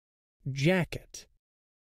jacket,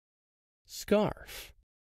 scarf,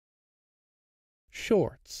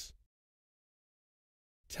 shorts,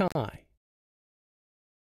 tie,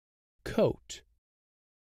 coat,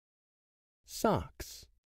 socks,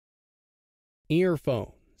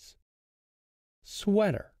 earphones,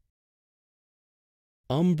 sweater,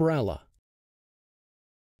 umbrella,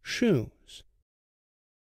 shoes,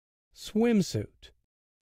 swimsuit,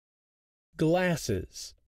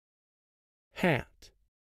 glasses, hat,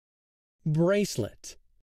 bracelet,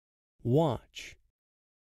 watch,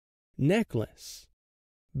 necklace,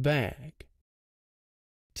 bag,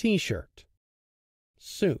 t-shirt,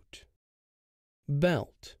 suit,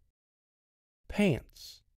 belt,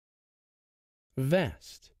 pants,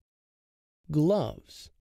 vest, gloves,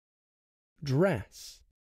 dress,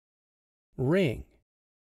 ring,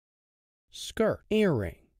 skirt,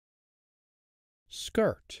 earring,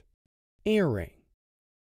 skirt, earring,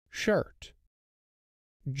 shirt,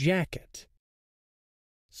 jacket,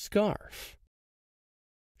 scarf,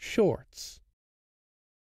 shorts.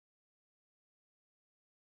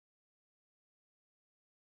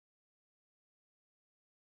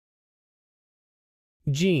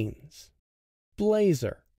 Jeans,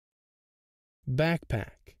 blazer,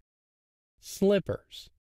 backpack, slippers,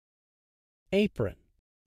 apron,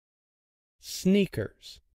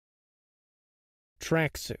 sneakers,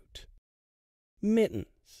 tracksuit,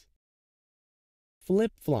 mittens,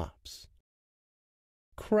 flip-flops,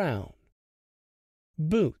 crown,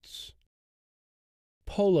 boots,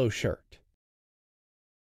 polo shirt,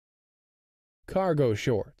 cargo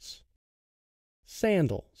shorts,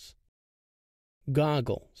 sandals,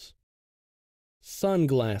 goggles,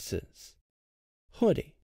 sunglasses,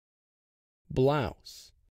 hoodie,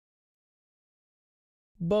 blouse,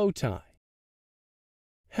 bow tie,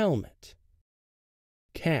 helmet,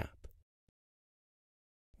 cap,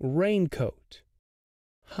 raincoat,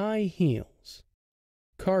 high heels,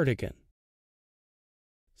 cardigan,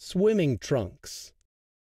 swimming trunks,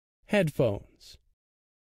 headphones,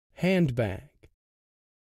 handbag,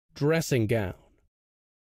 dressing gown,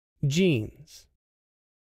 jeans,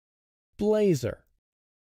 blazer,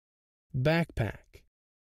 backpack,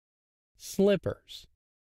 slippers,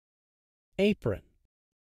 apron,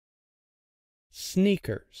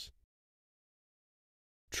 sneakers,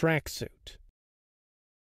 tracksuit,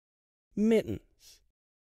 mittens,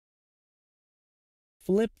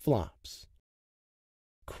 flip-flops,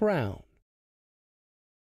 crown,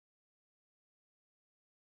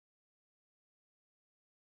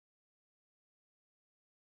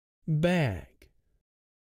 bag,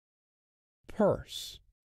 purse,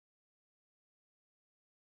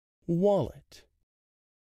 wallet,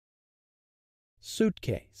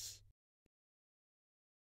 suitcase,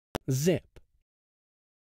 zip,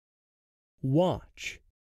 watch,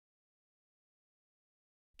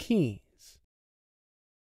 keys,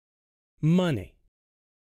 money,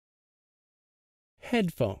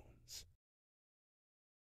 headphones,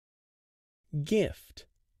 gift,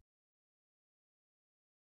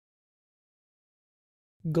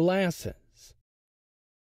 glasses,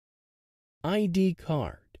 ID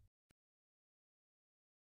card,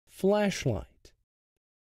 flashlight,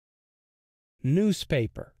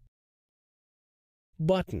 newspaper,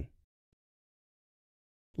 button,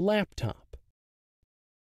 laptop,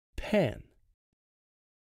 pen,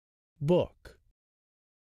 book,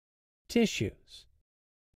 tissues,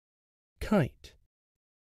 kite,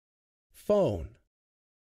 phone,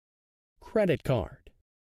 credit card,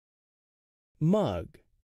 mug,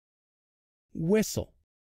 whistle,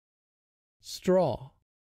 straw,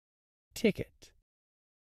 ticket,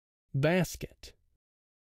 basket,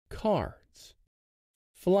 cards,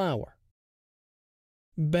 flower,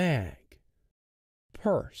 bag,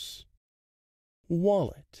 purse,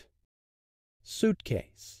 wallet,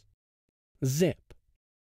 suitcase, zip,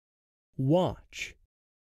 watch,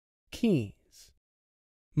 keys,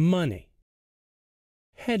 money,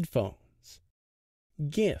 headphones,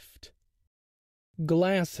 gift,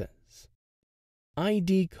 glasses,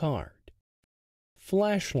 ID card,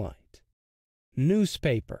 flashlight,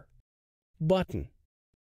 newspaper, button,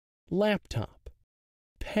 laptop,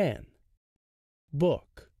 pen,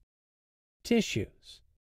 book, tissues,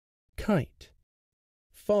 kite,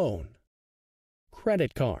 phone,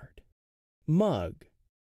 credit card, mug,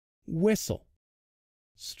 whistle,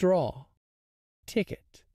 straw,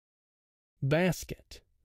 ticket, basket,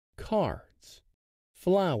 cards,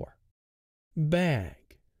 flower,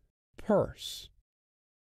 bag, purse.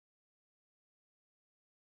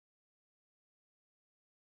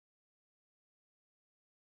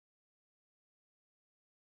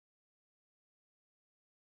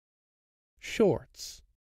 Shorts,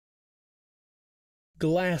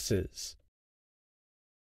 glasses,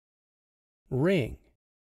 ring,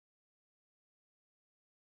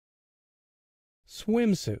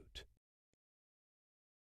 swimsuit,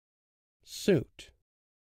 suit,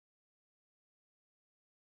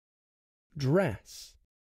 dress,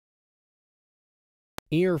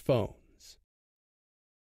 earphones,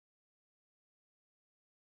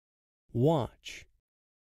 watch,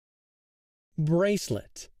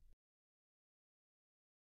 bracelet,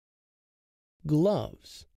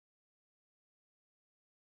 gloves,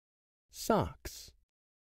 socks,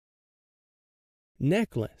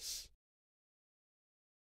 necklace,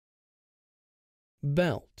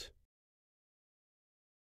 belt,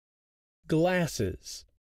 glasses,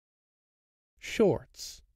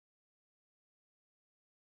 shorts,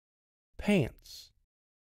 pants,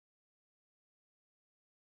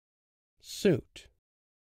 suit,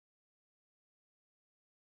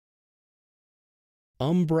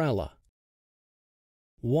 umbrella,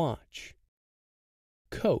 watch,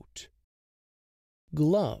 coat,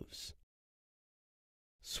 gloves,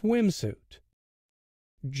 swimsuit,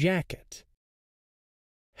 jacket,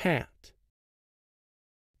 hat,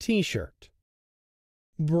 t-shirt,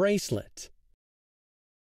 bracelet,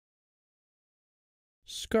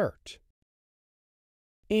 skirt,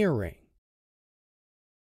 earring,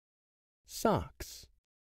 socks,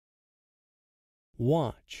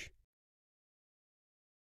 watch,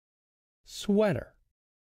 sweater,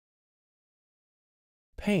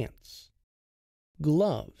 pants,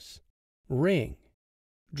 gloves, ring,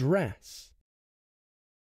 dress,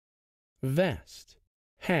 vest,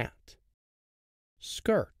 hat,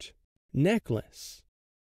 skirt, necklace,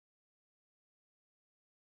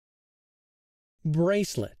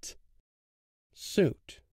 bracelet,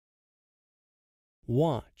 suit,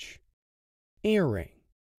 watch, earring,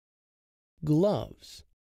 gloves,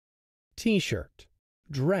 t-shirt,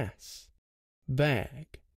 dress,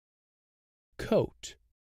 bag, coat,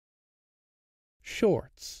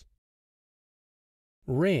 shorts,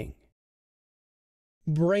 ring,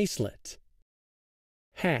 bracelet,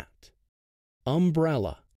 hat,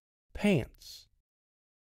 umbrella, pants,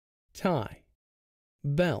 tie,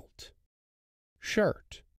 belt,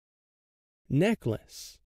 shirt,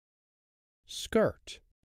 necklace, skirt,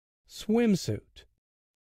 swimsuit,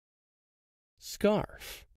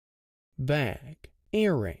 scarf, bag,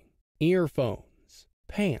 earring, earphones,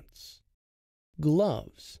 pants,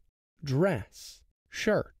 gloves, dress,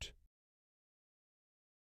 shirt,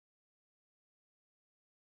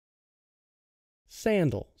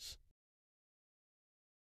 sandals,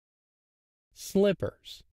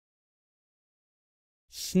 slippers,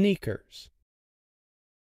 sneakers,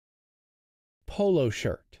 polo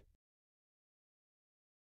shirt,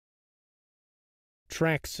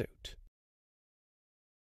 tracksuit,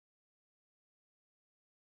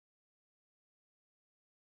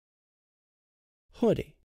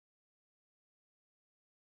 hoodie,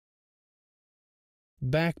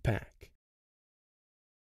 backpack,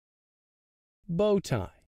 bow tie,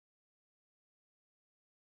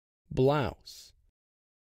 blouse,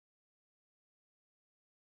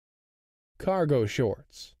 cargo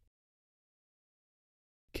shorts,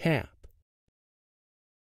 cap,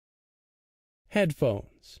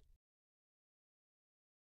 headphones,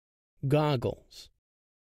 goggles,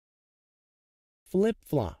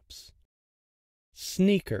 flip-flops,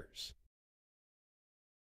 sneakers,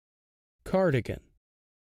 cardigan,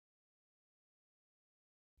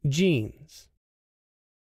 jeans,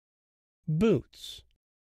 boots,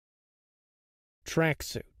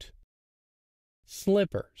 tracksuit,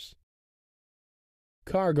 slippers,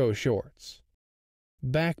 cargo shorts,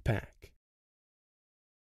 backpack,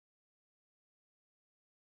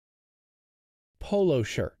 polo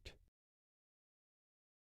shirt,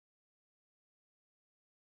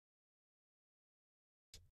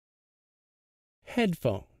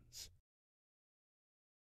 headphones,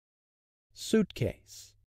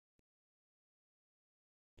 suitcase,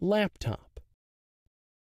 laptop,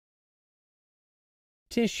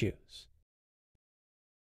 tissues,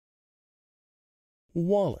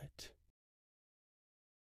 wallet,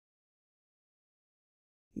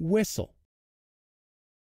 whistle,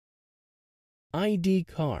 ID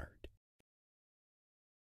card,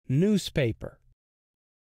 newspaper,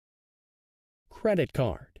 credit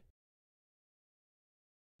card,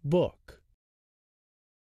 book,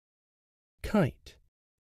 kite,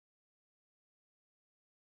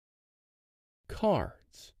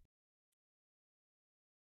 cards,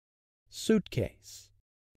 suitcase,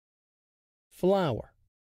 flower,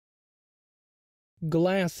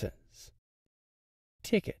 glasses,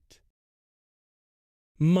 ticket,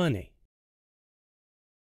 money,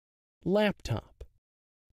 laptop,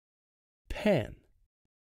 pen,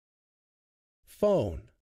 phone,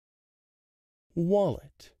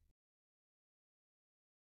 wallet,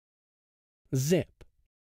 zip,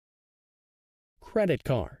 credit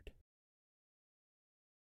card,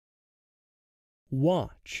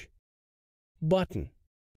 watch, button,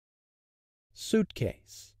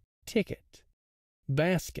 suitcase, ticket,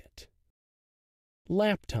 basket,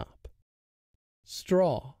 laptop,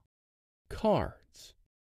 straw, cards,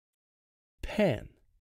 pen,